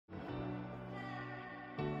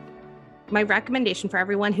My recommendation for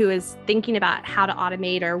everyone who is thinking about how to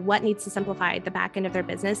automate or what needs to simplify the back end of their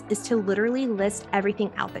business is to literally list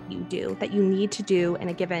everything out that you do, that you need to do in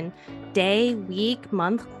a given day, week,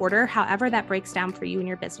 month, quarter, however that breaks down for you and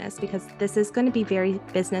your business, because this is going to be very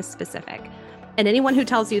business specific. And anyone who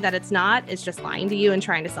tells you that it's not is just lying to you and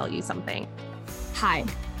trying to sell you something. Hi,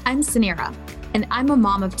 I'm Sanira, and I'm a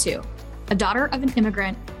mom of two, a daughter of an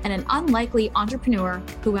immigrant and an unlikely entrepreneur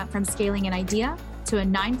who went from scaling an idea to a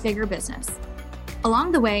 9-figure business.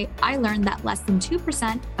 Along the way, I learned that less than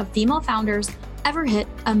 2% of female founders ever hit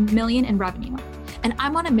 $1 million in revenue. And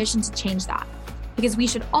I'm on a mission to change that because we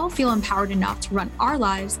should all feel empowered enough to run our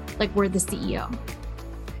lives like we're the CEO.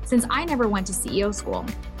 Since I never went to CEO school,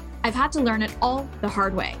 I've had to learn it all the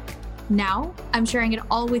hard way. Now I'm sharing it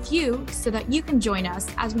all with you so that you can join us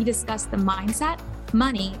as we discuss the mindset,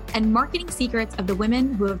 money, and marketing secrets of the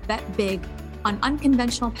women who have bet big on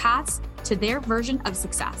unconventional paths to their version of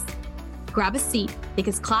success. Grab a seat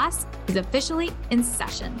because class is officially in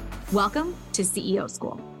session. Welcome to CEO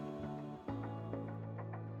School.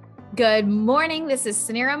 Good morning. This is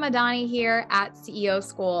Sanira Madani here at CEO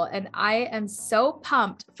School, and I am so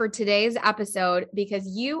pumped for today's episode because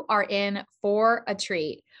you are in for a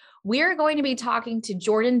treat. We are going to be talking to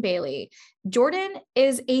Jordan Bailey. Jordan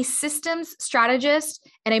is a systems strategist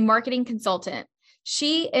and a marketing consultant.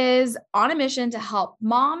 She is on a mission to help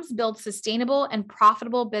moms build sustainable and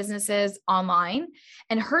profitable businesses online.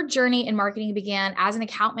 And her journey in marketing began as an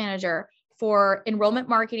account manager for enrollment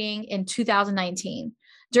marketing in 2019.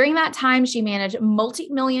 During that time, she managed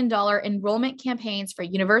multi-million-dollar enrollment campaigns for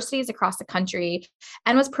universities across the country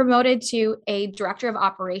and was promoted to a director of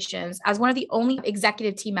operations as one of the only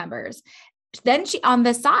executive team members. Then on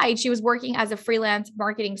the side, she was working as a freelance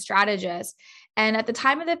marketing strategist. And at the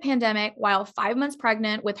time of the pandemic, while 5 months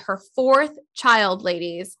pregnant with her 4th child,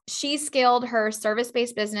 ladies, she scaled her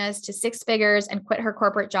service-based business to 6 figures and quit her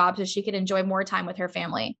corporate job so she could enjoy more time with her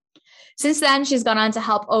family. Since then, she's gone on to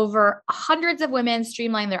help over hundreds of women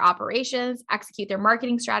streamline their operations, execute their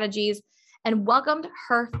marketing strategies, and welcomed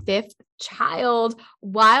her 5th child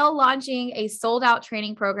while launching a sold-out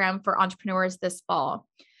training program for entrepreneurs this fall.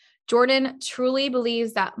 Jordan truly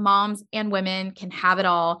believes that moms and women can have it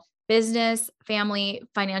all: business, family,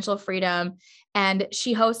 financial freedom. And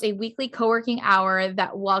she hosts a weekly co-working hour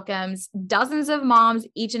that welcomes dozens of moms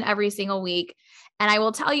each and every single week. And I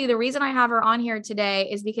will tell you, the reason I have her on here today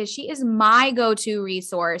is because she is my go-to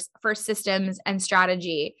resource for systems and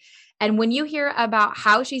strategy. And when you hear about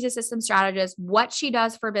how she's a systems strategist, what she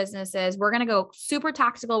does for businesses, we're going to go super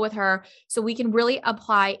tactical with her so we can really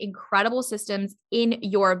apply incredible systems in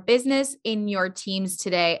your business, in your teams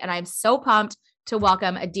today. And I'm so pumped to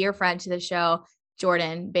welcome a dear friend to the show,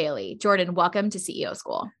 Jordan Bailey. Jordan, welcome to CEO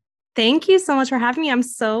School. Thank you so much for having me. I'm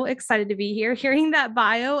so excited to be here. Hearing that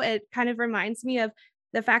bio, it kind of reminds me of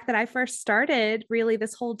the fact that I first started really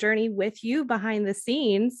this whole journey with you behind the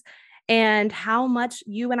scenes and how much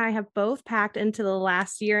you and I have both packed into the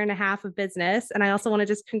last year and a half of business. And I also want to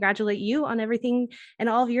just congratulate you on everything and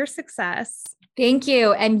all of your success. Thank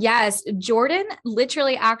you. And yes, Jordan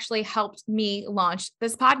literally actually helped me launch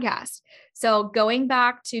this podcast. So going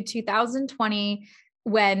back to 2020,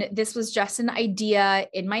 when this was just an idea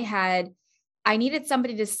in my head, I needed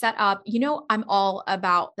somebody to set up, I'm all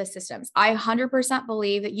about the systems. I 100%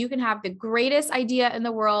 believe that you can have the greatest idea in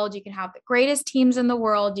the world. You can have the greatest teams in the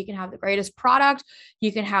world. You can have the greatest product.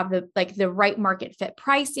 You can have the right market fit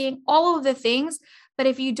pricing, all of the things. But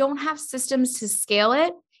if you don't have systems to scale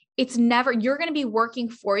it, you're going to be working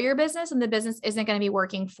for your business and the business isn't going to be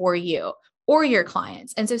working for you or your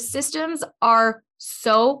clients. And so systems are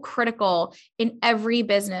so critical in every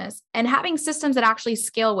business and having systems that actually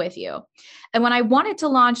scale with you. And when I wanted to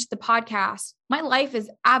launch the podcast, my life is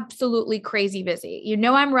absolutely crazy busy.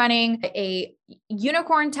 I'm running a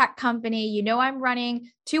unicorn tech company. I'm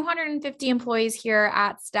running 250 employees here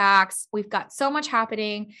at Stacks. We've got so much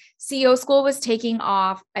happening. CEO School was taking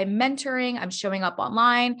off. I'm mentoring. I'm showing up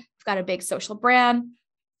online. I've got a big social brand.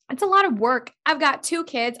 It's a lot of work. I've got 2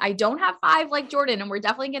 kids. I don't have 5 like Jordan, and we're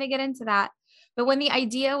definitely going to get into that. But when the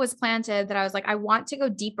idea was planted that I was like, I want to go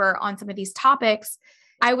deeper on some of these topics,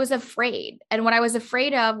 I was afraid. And what I was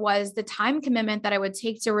afraid of was the time commitment that I would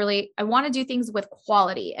take to I want to do things with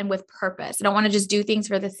quality and with purpose. I don't want to just do things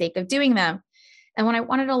for the sake of doing them. And when I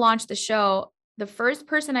wanted to launch the show, the first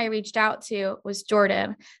person I reached out to was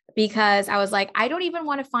Jordan, because I was like, I don't even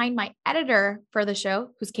want to find my editor for the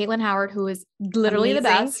show, who's Caitlin Howard, who is literally Amazing.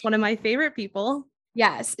 The best. One of my favorite people.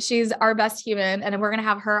 Yes, she's our best human. And we're going to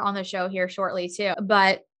have her on the show here shortly too.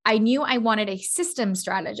 But I knew I wanted a system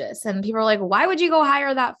strategist. And people are like, why would you go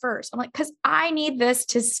hire that first? I'm like, because I need this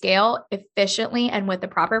to scale efficiently and with the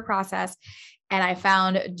proper process. And I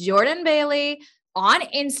found Jordan Bailey on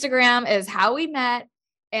Instagram is how we met.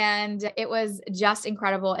 And it was just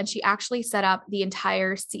incredible. And she actually set up the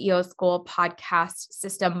entire CEO School podcast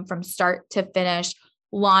system from start to finish,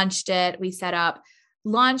 launched it. We set up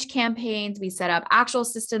launch campaigns. We set up actual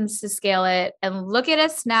systems to scale it. And look at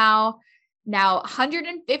us now. Now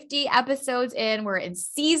 150 episodes in, we're in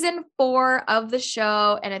season 4 of the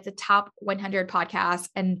show, and it's a top 100 podcast.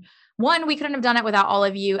 And one, we couldn't have done it without all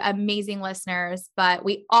of you amazing listeners, but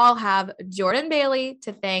we all have Jordan Bailey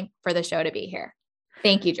to thank for the show to be here.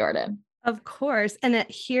 Thank you, Jordan. Of course. And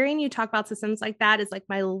hearing you talk about systems like that is like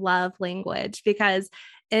my love language, because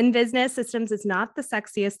in business, systems is not the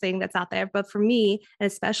sexiest thing that's out there. But for me, and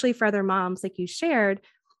especially for other moms like you shared,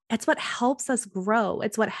 it's what helps us grow.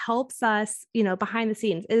 It's what helps us, behind the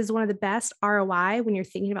scenes. It is one of the best ROI when you're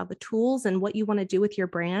thinking about the tools and what you want to do with your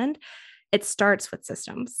brand. It starts with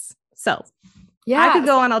systems. So yeah, I could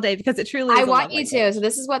go on all day because it truly is. I want you to. So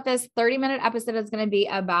this is what this 30-minute episode is going to be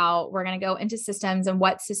about. We're going to go into systems and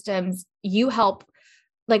what systems you help.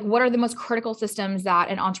 Like, what are the most critical systems that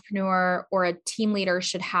an entrepreneur or a team leader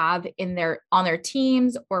should have on their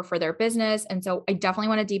teams or for their business? And so I definitely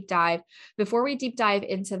want to deep dive. Before we deep dive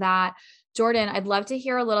into that, Jordan, I'd love to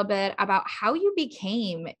hear a little bit about how you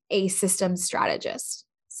became a systems strategist.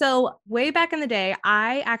 So way back in the day,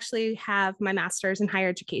 I actually have my master's in higher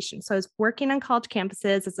education. So I was working on college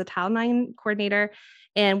campuses as a Title IX coordinator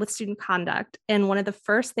and with student conduct. And one of the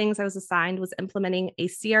first things I was assigned was implementing a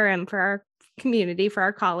CRM for our community, for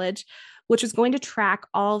our college, which was going to track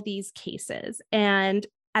all these cases. And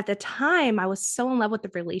at the time, I was so in love with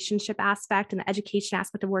the relationship aspect and the education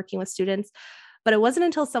aspect of working with students. But it wasn't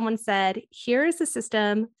until someone said, here's the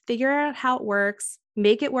system, figure out how it works,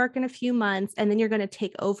 make it work in a few months, and then you're going to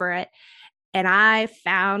take over it. And I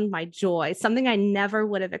found my joy, something I never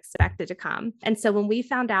would have expected to come. And so when we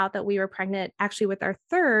found out that we were pregnant, actually with our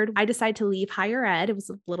third, I decided to leave higher ed. It was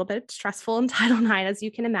a little bit stressful in Title IX, as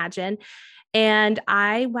you can imagine. And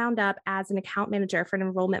I wound up as an account manager for an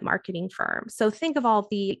enrollment marketing firm. So think of all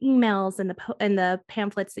the emails and the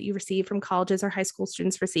pamphlets that you receive from colleges or high school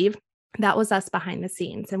students receive. That was us behind the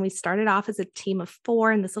scenes. And we started off as a team of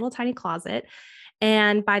 4 in this little tiny closet.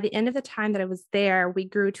 And by the end of the time that I was there, we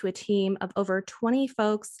grew to a team of over 20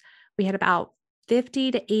 folks. We had about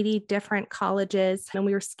 50 to 80 different colleges, and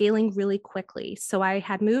we were scaling really quickly. So I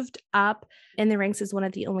had moved up in the ranks as one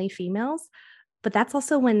of the only females, but that's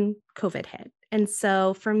also when COVID hit. And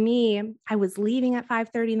so for me, I was leaving at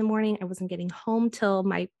 5:30 in the morning. I wasn't getting home till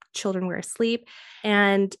my children were asleep.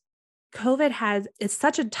 And COVID is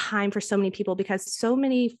such a time for so many people because so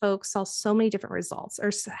many folks saw so many different results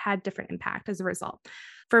or had different impact as a result.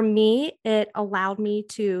 For me, it allowed me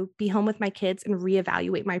to be home with my kids and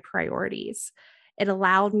reevaluate my priorities. It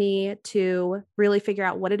allowed me to really figure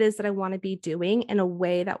out what it is that I want to be doing in a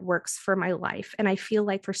way that works for my life. And I feel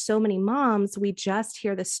like for so many moms, we just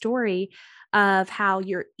hear the story of how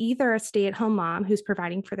you're either a stay-at-home mom who's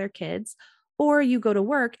providing for their kids, or you go to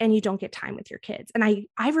work and you don't get time with your kids. And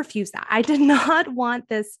I refuse that. I did not want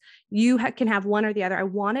this. You can have one or the other. I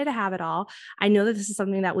wanted to have it all. I know that this is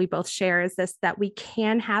something that we both share, is this, that we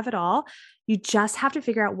can have it all. You just have to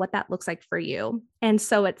figure out what that looks like for you. And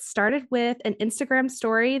so it started with an Instagram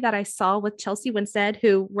story that I saw with Chelsea Winstead,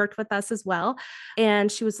 who worked with us as well.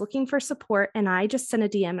 And she was looking for support. And I just sent a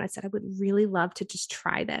DM and I said, I would really love to just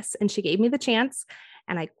try this. And she gave me the chance.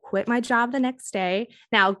 And I quit my job the next day.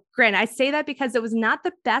 Now, granted, I say that because it was not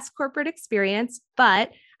the best corporate experience,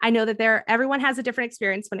 but I know that everyone has a different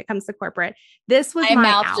experience when it comes to corporate. This was my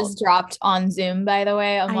mouth just dropped on Zoom, by the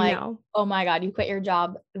way. I'm like, know. Oh my God, you quit your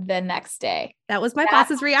job the next day. That was my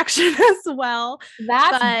boss's reaction as well.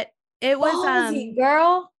 But it was ballsy,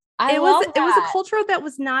 girl. It was a culture that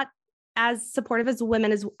was not as supportive as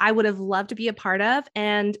women as I would have loved to be a part of.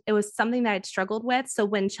 And it was something that I'd struggled with. So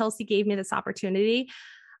when Chelsea gave me this opportunity,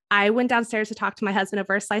 I went downstairs to talk to my husband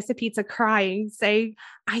over a slice of pizza, crying, saying,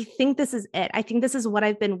 I think this is it. I think this is what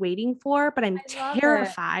I've been waiting for, but I'm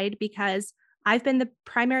terrified because I've been the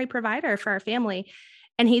primary provider for our family.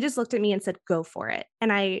 And he just looked at me and said, go for it.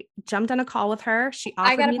 And I jumped on a call with her. She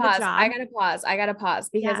offered me the job. I gotta pause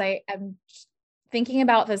because I am thinking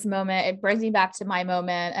about this moment. It brings me back to my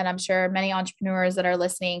moment. And I'm sure many entrepreneurs that are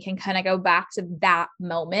listening can kind of go back to that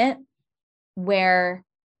moment where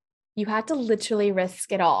you had to literally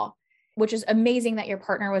risk it all, which is amazing that your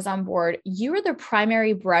partner was on board. You were the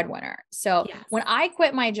primary breadwinner. So when I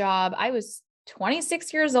quit my job, I was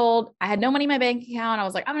 26 years old. I had no money in my bank account. I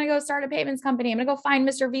was like, I'm going to go start a payments company. I'm going to go find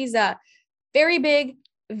Mr. Visa. Very big.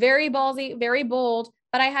 very ballsy, very bold,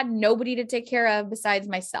 but I had nobody to take care of besides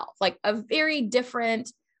myself, like a very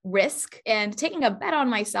different risk and taking a bet on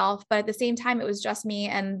myself. But at the same time, it was just me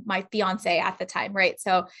and my fiance at the time. Right.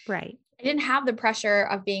 So Right. I didn't have the pressure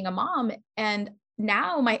of being a mom. And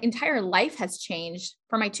now my entire life has changed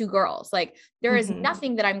for my two girls. Like there is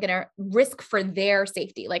nothing that I'm going to risk for their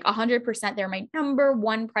safety. Like 100%, they're my number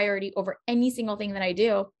one priority over any single thing that I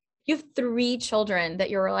do. You have 3 children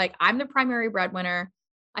that you're like, I'm the primary breadwinner.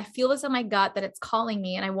 I feel this in my gut that it's calling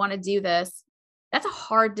me and I want to do this. That's a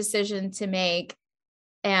hard decision to make.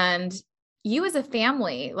 And you as a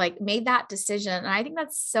family, like made that decision. And I think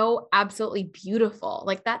that's so absolutely beautiful.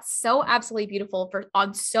 Like that's so absolutely beautiful for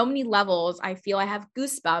on so many levels. I feel I have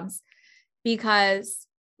goosebumps because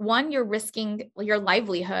one, you're risking your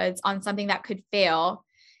livelihoods on something that could fail.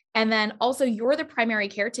 And then also you're the primary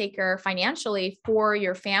caretaker financially for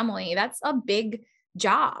your family. That's a big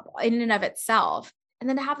job in and of itself. And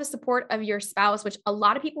then to have the support of your spouse, which a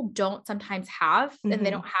lot of people don't sometimes have, and they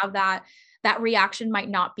don't have that reaction might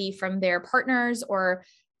not be from their partners or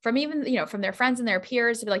from even, from their friends and their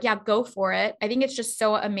peers to be like, yeah, go for it. I think it's just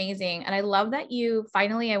so amazing. And I love that you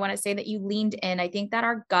finally, I want to say that you leaned in. I think that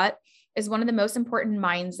our gut is one of the most important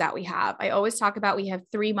minds that we have. I always talk about, we have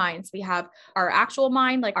 3 minds. We have our actual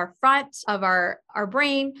mind, like our front of our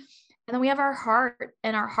brain. And then we have our heart,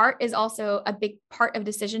 and our heart is also a big part of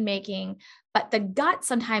decision-making, but the gut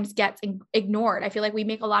sometimes gets ignored. I feel like we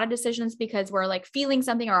make a lot of decisions because we're like feeling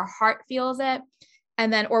something or our heart feels it.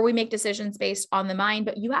 And then, or we make decisions based on the mind,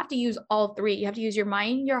 but you have to use all 3. You have to use your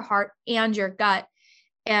mind, your heart, and your gut.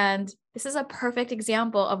 And this is a perfect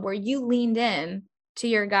example of where you leaned in to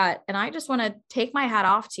your gut. And I just want to take my hat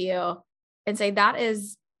off to you and say that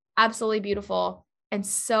is absolutely beautiful and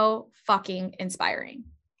so fucking inspiring.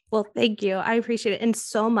 Well, thank you. I appreciate it. And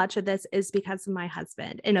so much of this is because of my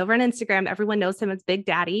husband. And over on Instagram, everyone knows him as Big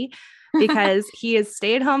Daddy because he is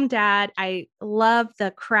stay-at-home dad. I love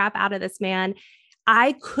the crap out of this man.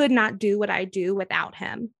 I could not do what I do without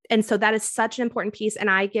him. And so that is such an important piece. And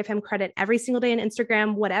I give him credit every single day on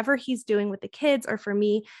Instagram, whatever he's doing with the kids or for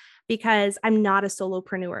me, because I'm not a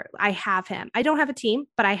solopreneur. I have him. I don't have a team,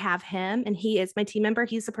 but I have him and he is my team member.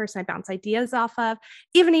 He's the person I bounce ideas off of.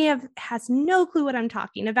 Even he has no clue what I'm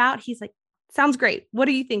talking about. He's like, sounds great. What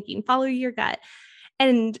are you thinking? Follow your gut.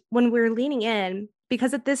 And when we're leaning in,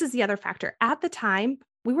 because this is the other factor, at the time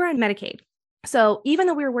we were on Medicaid. So even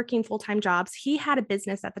though we were working full-time jobs, he had a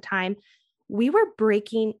business at the time. We were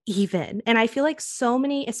breaking even. And I feel like so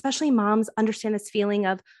many, especially moms, understand this feeling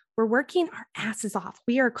of we're working our asses off.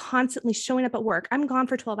 We are constantly showing up at work. I'm gone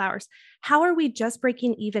for 12 hours. How are we just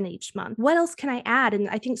breaking even each month? What else can I add? And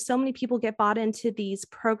I think so many people get bought into these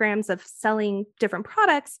programs of selling different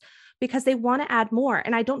products because they want to add more.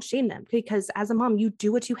 And I don't shame them because as a mom, you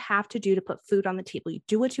do what you have to do to put food on the table. You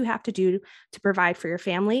do what you have to do to provide for your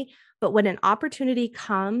family. But when an opportunity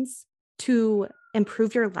comes to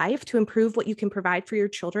improve your life, to improve what you can provide for your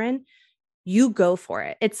children, you go for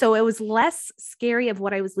it. It was less scary of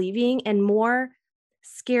what I was leaving and more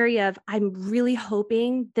scary of I'm really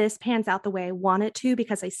hoping this pans out the way I want it to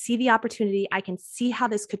because I see the opportunity. I can see how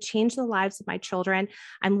this could change the lives of my children.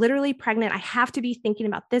 I'm literally pregnant. I have to be thinking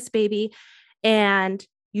about this baby, and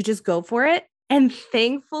you just go for it. And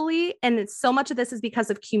thankfully, and so much of this is because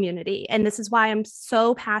of community. And this is why I'm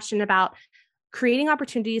so passionate about creating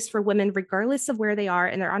opportunities for women, regardless of where they are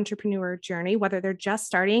in their entrepreneur journey, whether they're just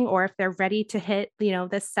starting or if they're ready to hit,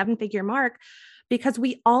 this 7-figure mark, because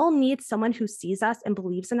we all need someone who sees us and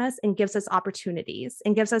believes in us and gives us opportunities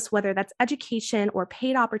and gives us, whether that's education or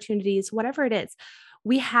paid opportunities, whatever it is.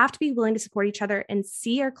 We have to be willing to support each other and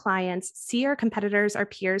see our clients, see our competitors, our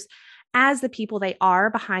peers as the people they are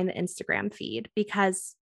behind the Instagram feed,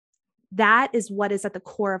 because that is what is at the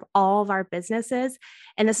core of all of our businesses.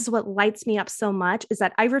 And this is what lights me up so much is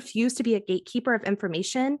that I refuse to be a gatekeeper of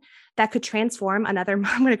information that could transform another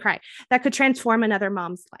mom. I'm going to cry. That could transform another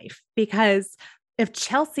mom's life. Because if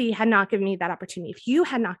Chelsea had not given me that opportunity, if you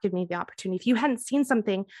had not given me the opportunity, if you hadn't seen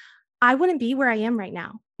something, I wouldn't be where I am right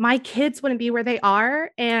now. My kids wouldn't be where they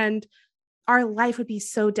are. And our life would be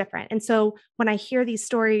so different. And so when I hear these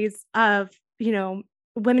stories of,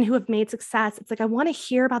 women who have made success, it's like, I want to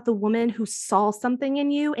hear about the woman who saw something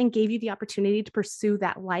in you and gave you the opportunity to pursue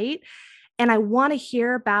that light. And I want to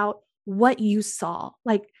hear about what you saw,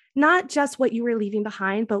 like not just what you were leaving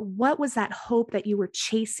behind, but what was that hope that you were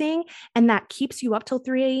chasing and that keeps you up till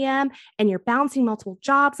 3 a.m. and you're balancing multiple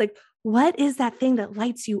jobs. Like, what is that thing that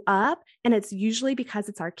lights you up? And it's usually because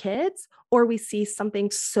it's our kids, or we see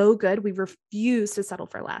something so good, we refuse to settle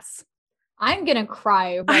for less. I'm going to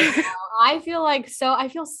cry right now. I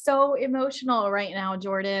feel so emotional right now,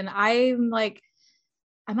 Jordan. I'm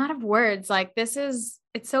I'm out of words. Like it's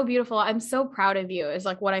so beautiful. I'm so proud of you is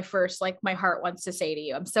like what I first, like my heart wants to say to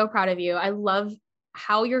you. I'm so proud of you. I love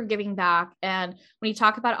how you're giving back. And when you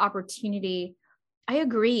talk about opportunity, I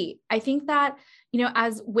agree. I think that,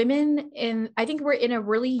 as women I think we're in a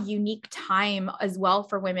really unique time as well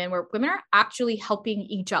for women, where women are actually helping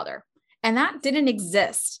each other. And that didn't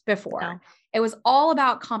exist before. No. It was all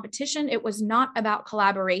about competition. It was not about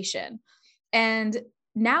collaboration. And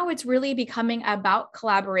now it's really becoming about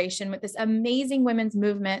collaboration with this amazing women's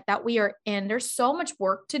movement that we are in. There's so much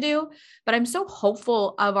work to do, but I'm so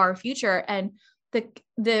hopeful of our future and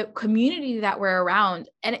the community that we're around.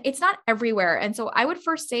 And it's not everywhere. And so I would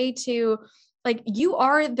first say to, like, you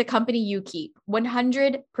are the company you keep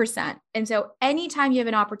 100%. And so anytime you have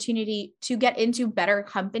an opportunity to get into better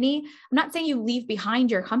company, I'm not saying you leave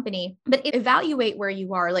behind your company, but evaluate where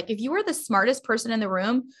you are. Like, if you are the smartest person in the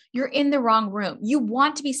room, you're in the wrong room. You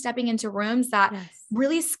want to be stepping into rooms that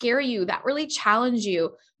really scare you, that really challenge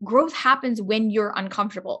you. Growth happens when you're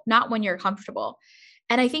uncomfortable, not when you're comfortable.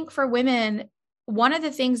 And I think for women, one of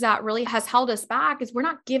the things that really has held us back is we're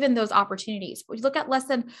not given those opportunities. We look at less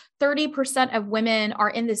than 30% of women are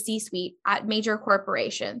in the C-suite at major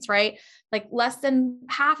corporations, right? Like less than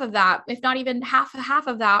half of that, if not even half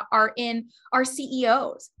of that, are in our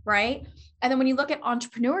CEOs, right? And then when you look at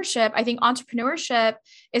entrepreneurship, I think entrepreneurship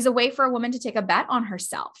is a way for a woman to take a bet on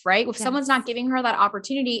herself, right? If someone's not giving her that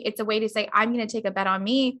opportunity, it's a way to say, I'm going to take a bet on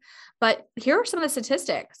me. But here are some of the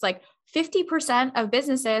statistics. Like 50% of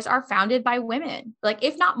businesses are founded by women, like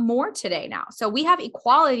if not more today now. So we have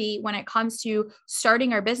equality when it comes to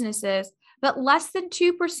starting our businesses, but less than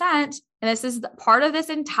 2%, and this is part of this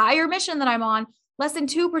entire mission that I'm on, less than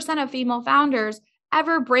 2% of female founders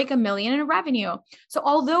ever break $1 million in revenue. So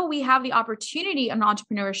although we have the opportunity in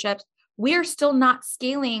entrepreneurship, we're still not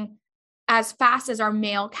scaling as fast as our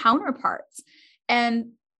male counterparts.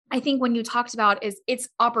 And I think when you talked about it's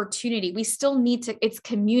opportunity, we still need to, it's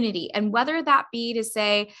community. And whether that be to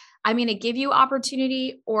say, I'm going to give you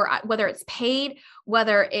opportunity, or whether it's paid,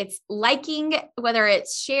 whether it's liking, whether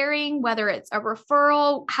it's sharing, whether it's a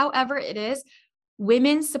referral, however it is,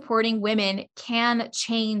 women supporting women can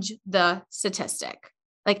change the statistic.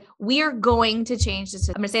 Like, we are going to change this.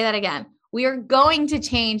 I'm going to say that again. We are going to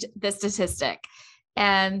change the statistic,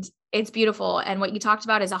 and it's beautiful. And what you talked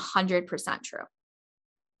about is 100% true.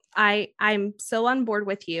 I'm so on board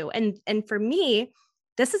with you. And for me,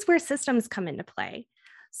 this is where systems come into play.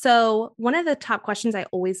 So one of the top questions I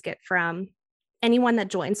always get from anyone that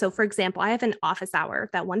joins. So for example, I have an office hour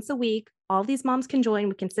that once a week, all these moms can join.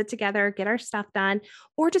 We can sit together, get our stuff done,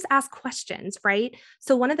 or just ask questions, right?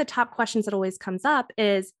 So one of the top questions that always comes up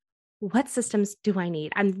is, what systems do I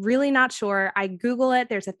need? I'm really not sure. I Google it.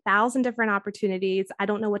 There's 1,000 different opportunities. I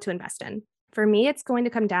don't know what to invest in. For me, it's going to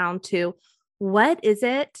come down to, what is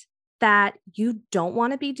it that you don't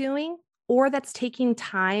want to be doing, or that's taking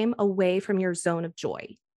time away from your zone of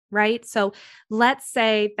joy, right? So let's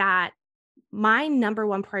say that my number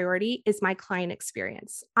one priority is my client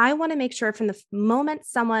experience. I want to make sure from the moment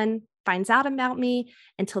someone finds out about me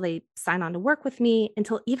until they sign on to work with me,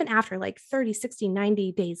 until even after like 30, 60,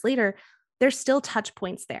 90 days later, there's still touch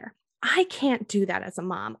points there. I can't do that as a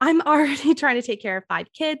mom. I'm already trying to take care of 5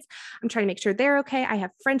 kids. I'm trying to make sure they're okay. I have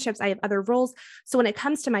friendships. I have other roles. So when it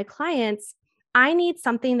comes to my clients, I need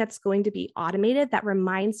something that's going to be automated that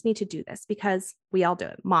reminds me to do this, because we all do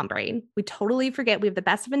it. Mom brain. We totally forget. We have the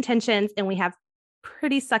best of intentions and we have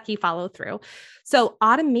pretty sucky follow through. So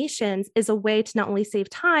automations is a way to not only save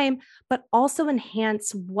time, but also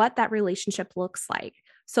enhance what that relationship looks like.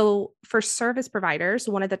 So for service providers,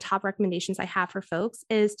 one of the top recommendations I have for folks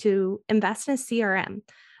is to invest in a CRM,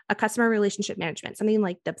 a customer relationship management, something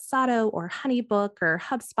like Dubsado or Honeybook or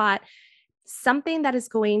HubSpot, something that is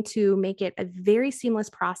going to make it a very seamless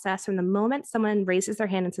process from the moment someone raises their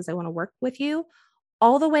hand and says, I want to work with you,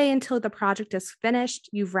 all the way until the project is finished.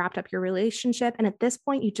 You've wrapped up your relationship. And at this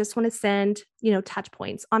point, you just want to send, touch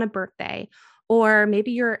points on a birthday, or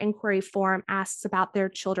maybe your inquiry form asks about their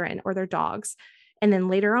children or their dogs. And then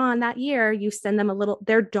later on that year, you send them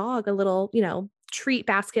their dog, a little, treat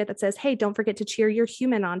basket that says, hey, don't forget to cheer your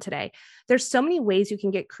human on today. There's so many ways you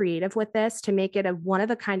can get creative with this to make it a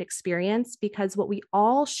one-of-a-kind experience, because what we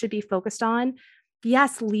all should be focused on,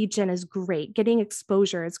 yes, lead gen is great. Getting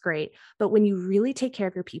exposure is great. But when you really take care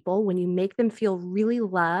of your people, when you make them feel really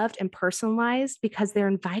loved and personalized, because they're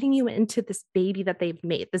inviting you into this baby that they've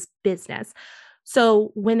made, this business.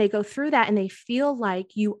 So when they go through that and they feel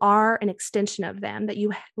like you are an extension of them, that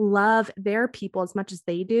you love their people as much as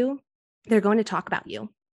they do, they're going to talk about you.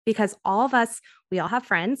 Because all of us, we all have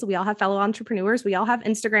friends, we all have fellow entrepreneurs, we all have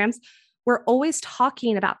Instagrams. We're always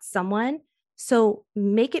talking about someone. So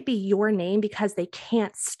make it be your name because they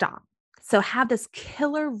can't stop. So have this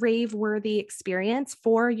killer rave worthy experience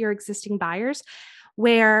for your existing buyers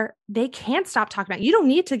where they can't stop talking about. You don't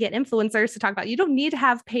need to get influencers to talk about. You don't need to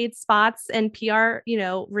have paid spots and PR,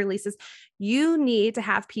 releases. You need to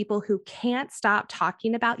have people who can't stop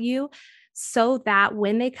talking about you so that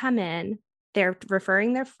when they come in, they're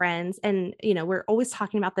referring their friends. And, we're always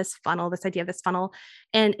talking about this idea of this funnel.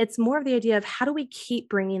 And it's more of the idea of how do we keep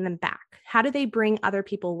bringing them back? How do they bring other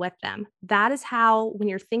people with them? That is how, when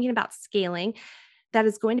you're thinking about scaling, that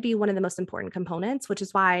is going to be one of the most important components, which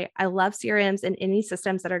is why I love CRMs and any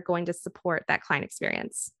systems that are going to support that client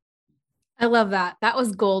experience. I love that. That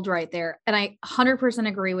was gold right there. And I 100%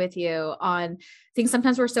 agree with you on things.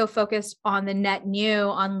 Sometimes we're so focused on the net new,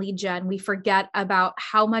 on lead gen, we forget about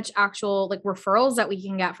how much actual referrals that we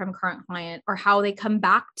can get from current client or how they come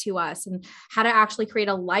back to us and how to actually create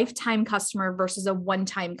a lifetime customer versus a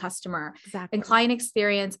one-time customer. Exactly. And client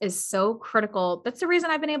experience is so critical. That's the reason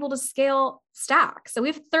I've been able to scale Stack. So we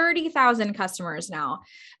have 30,000 customers now,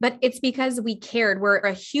 but it's because we cared. We're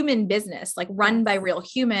a human business, run by real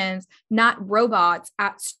humans, not robots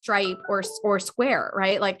at Stripe or Square,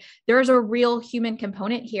 right? There's a real human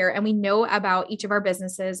component here, and we know about each of our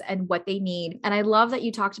businesses and what they need. And I love that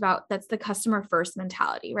you talked about that's the customer first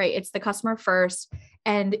mentality, right? It's the customer first.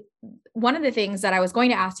 And one of the things that I was going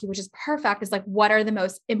to ask you, which is perfect, is what are the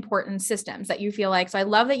most important systems that you feel like? So I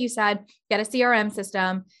love that you said, get a CRM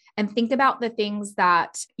system and think about the things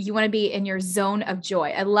that you want to be in your zone of joy.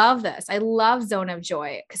 I love this. I love zone of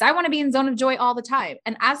joy because I want to be in zone of joy all the time.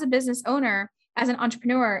 And as a business owner, as an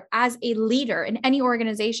entrepreneur, as a leader in any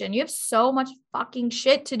organization, you have so much fucking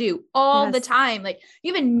shit to do all the time.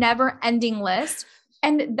 You have a never ending list.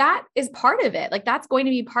 And that is part of it. That's going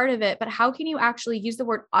to be part of it. But how can you actually use the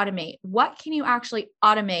word automate? What can you actually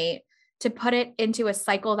automate to put it into a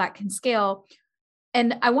cycle that can scale?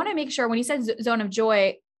 And I want to make sure when you said zone of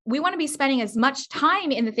joy, we want to be spending as much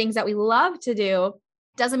time in the things that we love to do.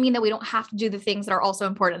 Doesn't mean that we don't have to do the things that are also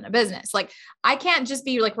important in a business. I can't just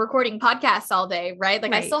be recording podcasts all day, right?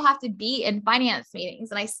 Right. I still have to be in finance meetings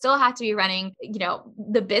and I still have to be running,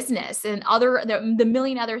 the business and the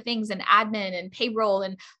million other things and admin and payroll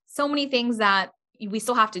and so many things that we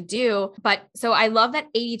still have to do. But so I love that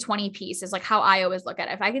 80-20 piece is how I always look at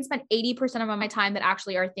it. If I can spend 80% of my time that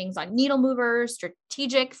actually are things on needle movers,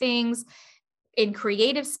 strategic things, in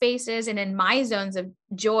creative spaces and in my zones of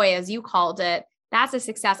joy, as you called it, that's a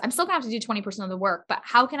success. I'm still gonna have to do 20% of the work, but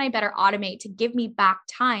how can I better automate to give me back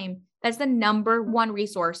time? That's the number one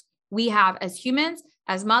resource we have as humans,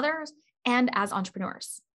 as mothers, and as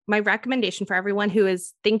entrepreneurs. My recommendation for everyone who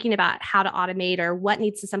is thinking about how to automate or what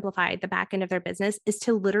needs to simplify the back end of their business is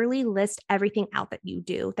to literally list everything out that you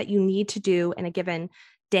do, that you need to do in a given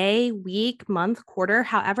day, week, month, quarter,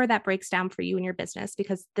 however that breaks down for you and your business,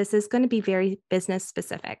 because this is going to be very business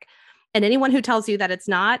specific. And anyone who tells you that it's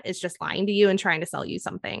not is just lying to you and trying to sell you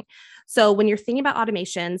something. So when you're thinking about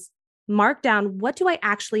automations, mark down, what do I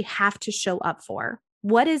actually have to show up for?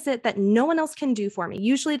 What is it that no one else can do for me?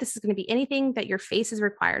 Usually this is going to be anything that your face is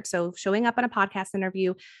required. So showing up on a podcast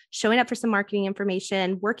interview, showing up for some marketing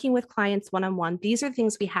information, working with clients one-on-one. These are the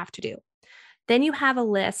things we have to do. Then you have a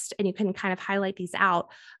list and you can kind of highlight these out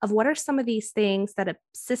of what are some of these things that a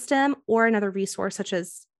system or another resource, such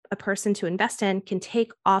as a person to invest in, can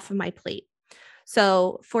take off of my plate.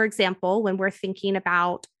 So for example, when we're thinking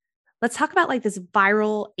about, let's talk about this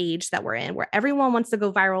viral age that we're in, where everyone wants to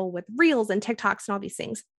go viral with reels and TikToks and all these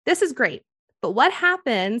things. This is great. But what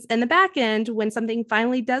happens in the back end when something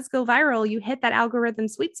finally does go viral? You hit that algorithm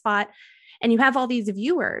sweet spot and you have all these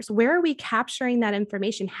viewers. Where are we capturing that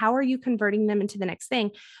information? How are you converting them into the next thing?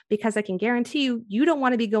 Because I can guarantee you, you don't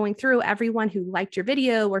want to be going through everyone who liked your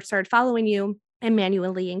video or started following you and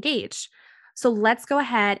manually engage. So let's go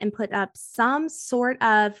ahead and put up some sort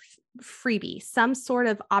of freebie, some sort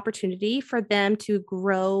of opportunity for them to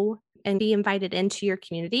grow and be invited into your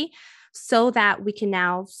community so that we can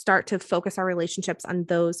now start to focus our relationships on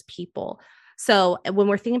those people. So when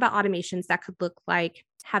we're thinking about automations, that could look like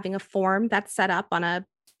having a form that's set up on a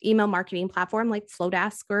email marketing platform like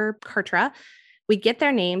Flowdesk or Kartra. We get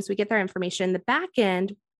their names, we get their information. The back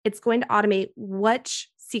end, it's going to automate which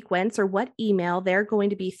sequence or what email they're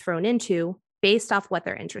going to be thrown into based off what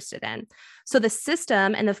they're interested in. So the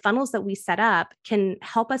system and the funnels that we set up can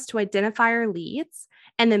help us to identify our leads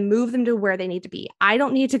and then move them to where they need to be. I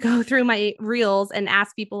don't need to go through my reels and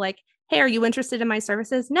ask people hey, are you interested in my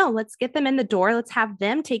services? No, let's get them in the door. Let's have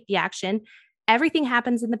them take the action. Everything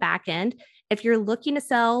happens in the back end. If you're looking to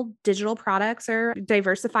sell digital products or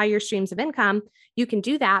diversify your streams of income, you can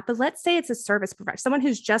do that. But let's say it's a service provider, someone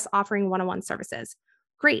who's just offering one-on-one services.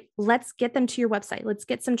 Great. Let's get them to your website. Let's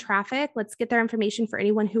get some traffic. Let's get their information for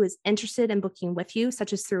anyone who is interested in booking with you,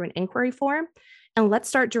 such as through an inquiry form. And let's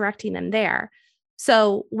start directing them there.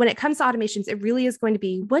 So when it comes to automations, it really is going to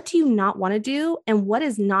be, what do you not want to do? And what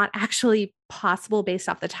is not actually possible based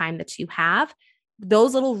off the time that you have?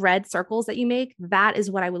 Those little red circles that you make, that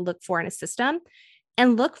is what I would look for in a system.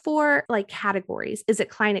 And look for like categories. Is it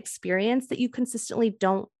client experience that you consistently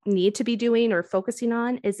don't need to be doing or focusing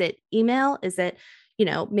on? Is it email? Is it,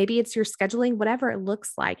 maybe it's your scheduling, whatever it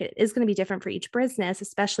looks like. It is going to be different for each business,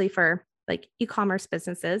 especially for like e-commerce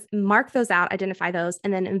businesses. Mark those out, identify those,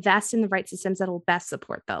 and then invest in the right systems that will best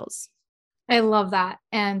support those. I love that.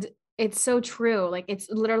 And it's so true. Like it's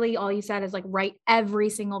literally all you said is like write every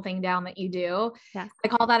single thing down that you do. Yeah. I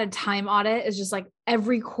call that a time audit. It's just like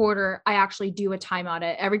every quarter I actually do a time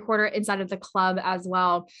audit, every quarter inside of the club as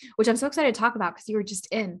well, which I'm so excited to talk about because you were just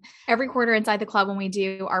in. Every quarter inside the club when we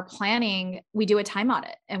do our planning, we do a time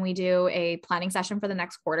audit and we do a planning session for the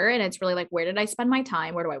next quarter. And it's really like, where did I spend my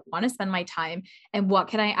time? Where do I want to spend my time? And what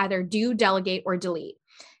can I either do, delegate, or delete?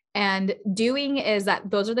 And doing is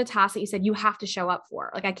that those are the tasks that you said you have to show up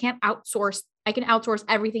for. Like I can outsource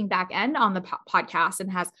everything back end on the podcast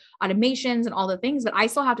and has automations and all the things, but I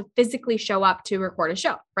still have to physically show up to record a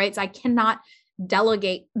show, right? So I cannot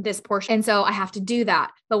delegate this portion. And so I have to do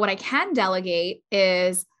that. But what I can delegate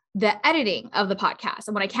is the editing of the podcast.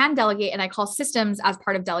 And what I can delegate, and I call systems as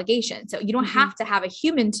part of delegation. So you don't have to have a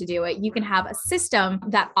human to do it. You can have a system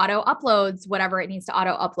that auto uploads whatever it needs to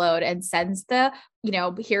auto upload and sends the,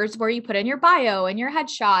 here's where you put in your bio and your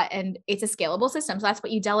headshot, and it's a scalable system. So that's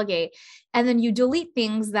what you delegate. And then you delete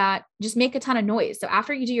things that just make a ton of noise. So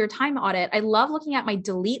after you do your time audit, I love looking at my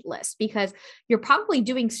delete list because you're probably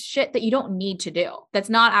doing shit that you don't need to do. That's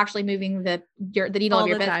not actually moving the needle of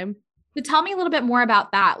your business. Time. So tell me a little bit more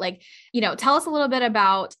about that. Like, tell us a little bit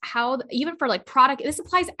about how, even for like product, this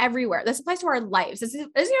applies everywhere. This applies to our lives. This doesn't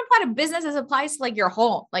apply to business. This applies to like your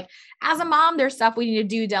home. Like as a mom, there's stuff we need to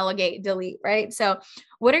do, delegate, delete, right? So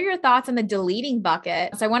what are your thoughts on the deleting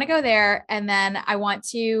bucket? So I want to go there. And then I want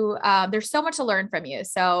to, there's so much to learn from you.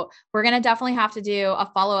 So we're going to definitely have to do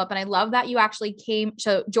a follow-up. And I love that you actually came.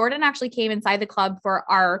 So Jordan actually came inside the club for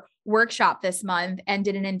our workshop this month and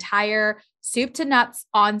did an entire soup to nuts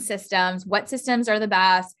on systems, what systems are the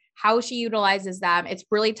best, how she utilizes them. It's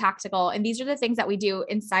really tactical. And these are the things that we do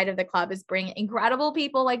inside of the club is bring incredible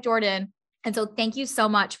people like Jordan. And so thank you so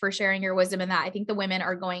much for sharing your wisdom in that. I think the women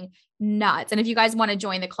are going nuts. And if you guys want to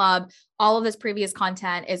join the club, all of this previous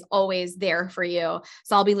content is always there for you.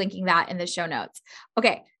 So I'll be linking that in the show notes.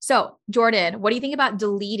 Okay. So Jordan, what do you think about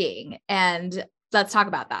deleting? And let's talk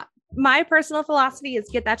about that. My personal philosophy is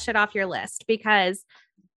get that shit off your list, because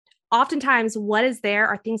oftentimes what is there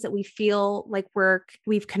are things that we feel like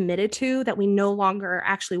we've committed to that we no longer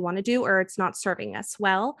actually want to do, or it's not serving us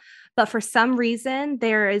well. But for some reason,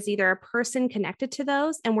 there is either a person connected to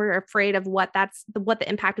those and we're afraid of what the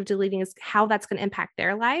impact of deleting is, how that's going to impact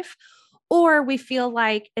their life. Or we feel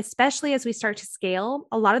like, especially as we start to scale,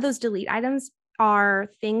 a lot of those delete items are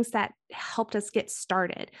things that helped us get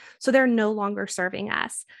started. So they're no longer serving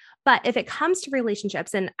us. But if it comes to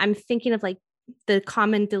relationships, and I'm thinking of like the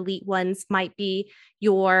common delete ones might be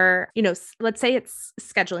your, let's say it's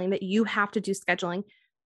scheduling, that you have to do scheduling.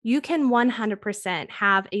 You can 100%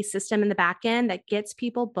 have a system in the back end that gets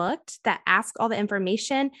people booked, that asks all the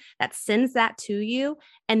information, that sends that to you.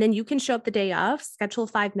 And then you can show up the day of, schedule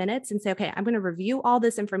 5 minutes and say, okay, I'm going to review all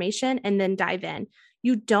this information and then dive in.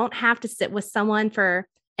 You don't have to sit with someone for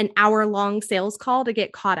an hour-long sales call to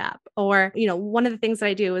get caught up. Or, one of the things that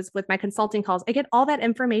I do is with my consulting calls, I get all that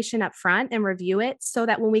information up front and review it so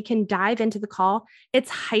that when we can dive into the call, it's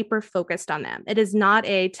hyper-focused on them. It is not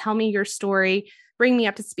a tell me your story, bring me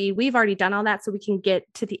up to speed. We've already done all that so we can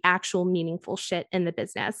get to the actual meaningful shit in the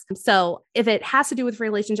business. So if it has to do with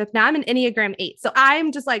relationships, now I'm an Enneagram 8. So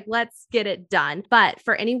I'm just like, let's get it done. But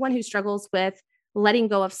for anyone who struggles with letting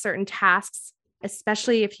go of certain tasks,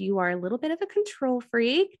 especially if you are a little bit of a control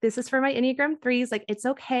freak, this is for my Enneagram 3s. Like, it's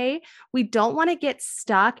okay. We don't want to get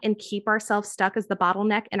stuck and keep ourselves stuck as the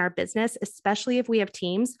bottleneck in our business, especially if we have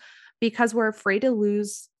teams, because we're afraid to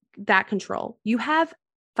lose that control. You have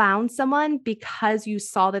found someone because you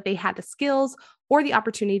saw that they had the skills or the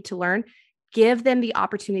opportunity to learn. Give them the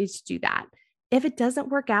opportunity to do that. If it doesn't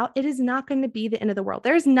work out, it is not going to be the end of the world.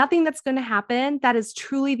 There's nothing that's going to happen that is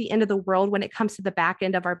truly the end of the world when it comes to the back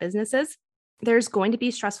end of our businesses. There's going to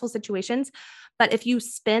be stressful situations, but if you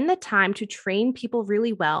spend the time to train people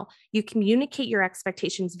really well, you communicate your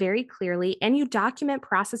expectations very clearly, and you document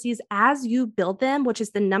processes as you build them, which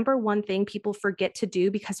is the number one thing people forget to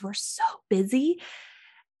do because we're so busy.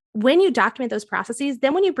 when you document those processes,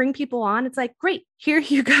 then when you bring people on, it's like, great, here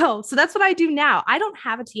you go. So that's what I do now. I don't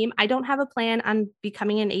have a team. I don't have a plan on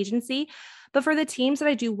becoming an agency, but for the teams that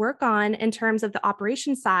I do work on in terms of the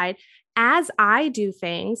operation side, as I do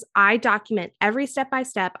things, I document every step by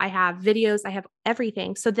step. I have videos, I have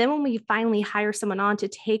everything. So then when we finally hire someone on to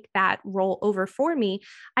take that role over for me,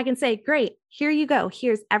 I can say, great, here you go.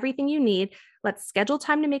 Here's everything you need. Let's schedule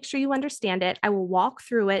time to make sure you understand it. I will walk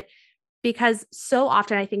through it, because so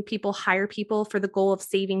often I think people hire people for the goal of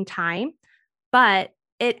saving time, but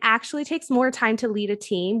it actually takes more time to lead a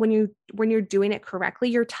team when you're doing it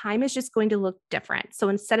correctly. Your time is just going to look different. So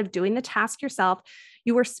instead of doing the task yourself,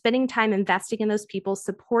 you are spending time investing in those people,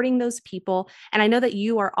 supporting those people. And I know that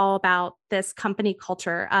you are all about this company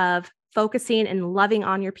culture of focusing and loving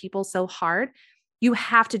on your people so hard. You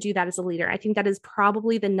have to do that as a leader. I think that is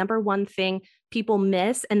probably the number one thing people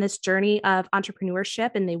miss in this journey of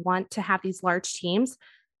entrepreneurship, and they want to have these large teams.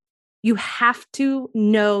 You have to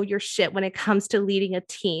know your shit when it comes to leading a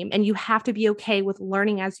team, and you have to be okay with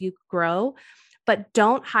learning as you grow. But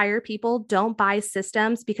don't hire people, don't buy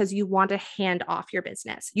systems because you want to hand off your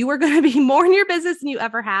business. You are going to be more in your business than you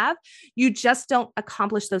ever have. You just don't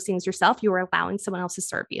accomplish those things yourself. You are allowing someone else to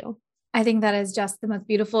serve you. I think that is just the most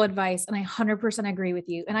beautiful advice. And I 100% agree with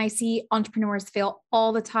you. And I see entrepreneurs fail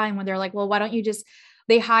all the time when they're like, well, why don't you just,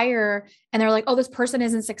 they hire and they're like, oh, this person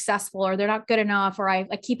isn't successful or they're not good enough, or I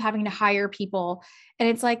keep having to hire people. And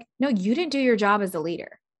it's like, no, you didn't do your job as a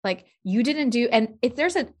leader. Like you didn't do, and if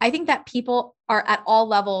there's I think that people are at all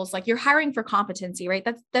levels, like you're hiring for competency, right?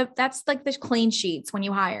 That's like the clean sheets when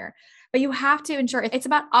you hire. But you have to ensure it's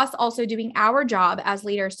about us also doing our job as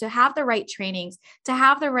leaders to have the right trainings, to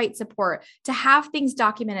have the right support, to have things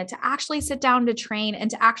documented, to actually sit down to train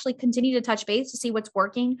and to actually continue to touch base to see what's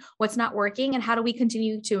working, what's not working, and how do we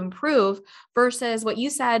continue to improve versus what you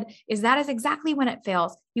said is that is exactly when it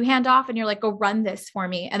fails. You hand off and you're like, go run this for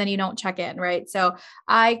me. And then you don't check in, right? So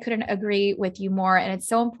I couldn't agree with you more. And it's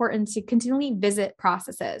so important to continually visit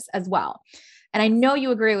processes as well. And I know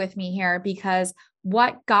you agree with me here because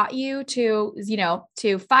what got you to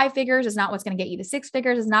 5 figures is not what's going to get you to 6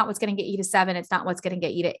 figures, is not what's going to get you to 7. It's not what's going to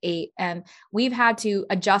get you to 8. And we've had to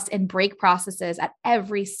adjust and break processes at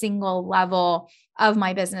every single level of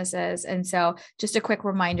my businesses. And so just a quick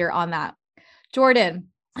reminder on that. Jordan,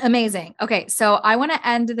 amazing. Okay. So I want to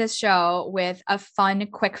end this show with a fun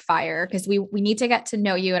quick fire because we need to get to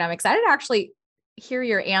know you. And I'm excited to actually hear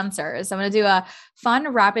your answers. I'm going to do a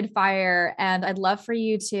fun rapid fire, and I'd love for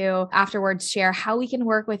you to afterwards share how we can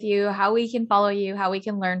work with you, how we can follow you, how we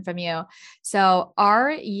can learn from you. So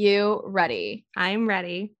are you ready? I'm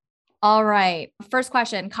ready. All right. First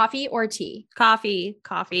question, coffee or tea? Coffee.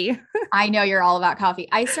 I know you're all about coffee.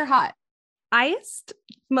 Iced or hot? Iced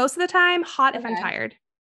most of the time, hot if I'm tired.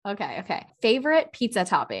 Okay. Favorite pizza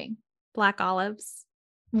topping? Black olives.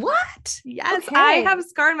 What? Yes. Okay. I have a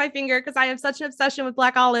scar on my finger because I have such an obsession with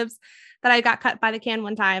black olives that I got cut by the can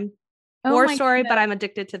one time. War story, goodness. But I'm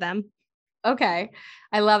addicted to them. Okay.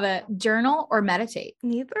 I love it. Journal or meditate?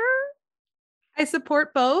 Neither. I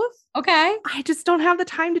support both. Okay. I just don't have the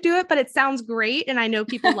time to do it, but it sounds great. And I know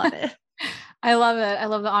people love it. I love it. I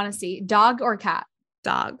love the honesty. Dog or cat?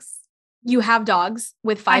 Dogs. You have dogs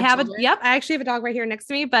with 5 children? Yep. I actually have a dog right here next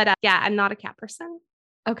to me, but I'm not a cat person.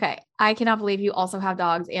 Okay. I cannot believe you also have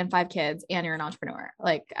dogs and 5 kids and you're an entrepreneur.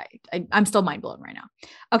 Like I'm still mind blown right now.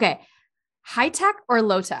 Okay. High tech or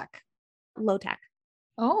low tech? Low tech.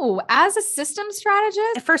 Oh, as a systems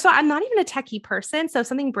strategist? First of all, I'm not even a techie person. So if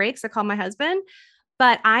something breaks, I call my husband,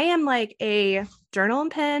 but I am like a journal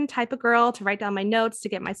and pen type of girl to write down my notes, to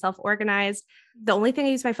get myself organized. The only thing I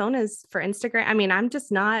use my phone is for Instagram. I mean, I'm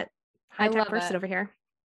just not high tech person over here.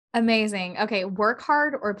 Amazing. Okay. Work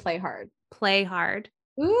hard or play hard? Play hard.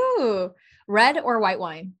 Ooh, red or white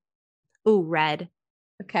wine? Ooh, red.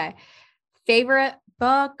 Okay. Favorite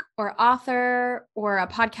book or author or a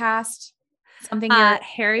podcast? Something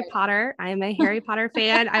Harry Potter. I am a Harry Potter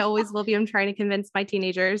fan. I always will be. I'm trying to convince my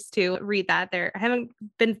teenagers to read that. I haven't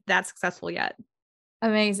been that successful yet.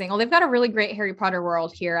 Amazing. Well, they've got a really great Harry Potter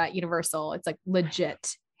world here at Universal. It's like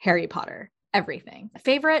legit Harry Potter, everything.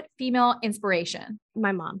 Favorite female inspiration?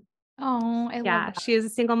 My mom. Oh, I love that. She is a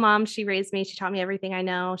single mom. She raised me. She taught me everything I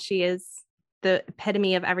know. She is the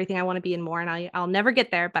epitome of everything I want to be and more. And I'll never get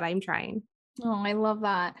there, but I'm trying. Oh, I love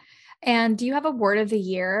that. And do you have a word of the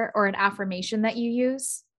year or an affirmation that you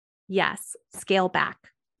use? Yes. Scale back.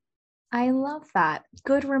 I love that.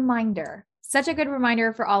 Good reminder. Such a good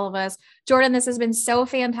reminder for all of us. Jordan, this has been so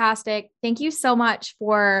fantastic. Thank you so much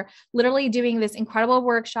for literally doing this incredible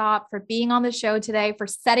workshop, for being on the show today, for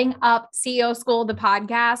setting up CEO School, the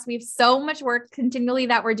podcast. We have so much work continually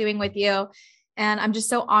that we're doing with you. And I'm just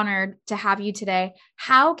so honored to have you today.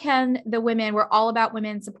 How can the women, we're all about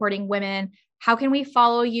women supporting women. How can we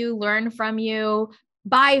follow you, learn from you,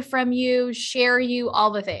 buy from you, share you,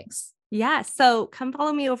 all the things? Yeah. So come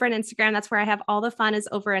follow me over on Instagram. That's where I have all the fun is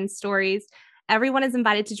over in stories. Everyone is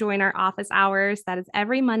invited to join our office hours. That is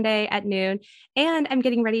every Monday at noon. And I'm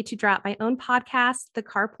getting ready to drop my own podcast, The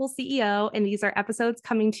Carpool CEO. And these are episodes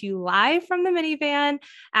coming to you live from the minivan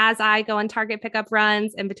as I go on Target pickup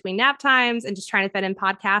runs in between nap times and just trying to fit in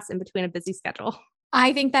podcasts in between a busy schedule.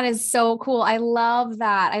 I think that is so cool. I love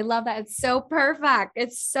that. I love that. It's so perfect.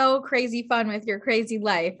 It's so crazy fun with your crazy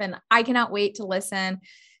life. And I cannot wait to listen.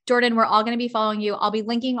 Jordan, we're all going to be following you. I'll be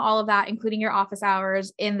linking all of that, including your office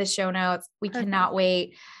hours, in the show notes. We cannot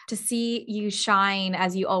wait to see you shine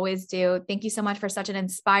as you always do. Thank you so much for such an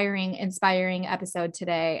inspiring episode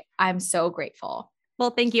today. I'm so grateful. Well,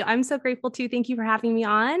 thank you. I'm so grateful too. Thank you for having me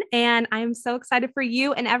on. And I'm so excited for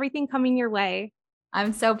you and everything coming your way.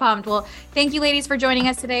 I'm so pumped. Well, thank you ladies for joining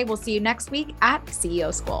us today. We'll see you next week at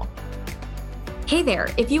CEO School. Hey there,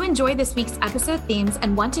 if you enjoyed this week's episode themes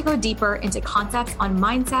and want to go deeper into concepts on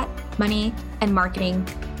mindset, money, and marketing,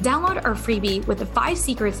 download our freebie with the 5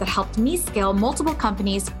 secrets that helped me scale multiple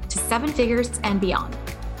companies to 7 figures and beyond.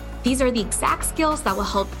 These are the exact skills that will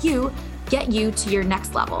help you get you to your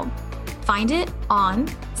next level. Find it on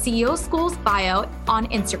CEO School's bio on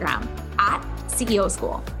Instagram at CEO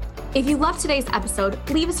School. If you loved today's episode,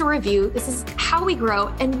 leave us a review. This is how we grow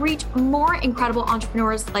and reach more incredible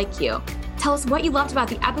entrepreneurs like you. Tell us what you loved about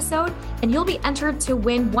the episode, and you'll be entered to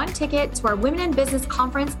win 1 ticket to our Women in Business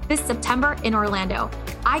conference this September in Orlando.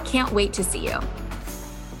 I can't wait to see you.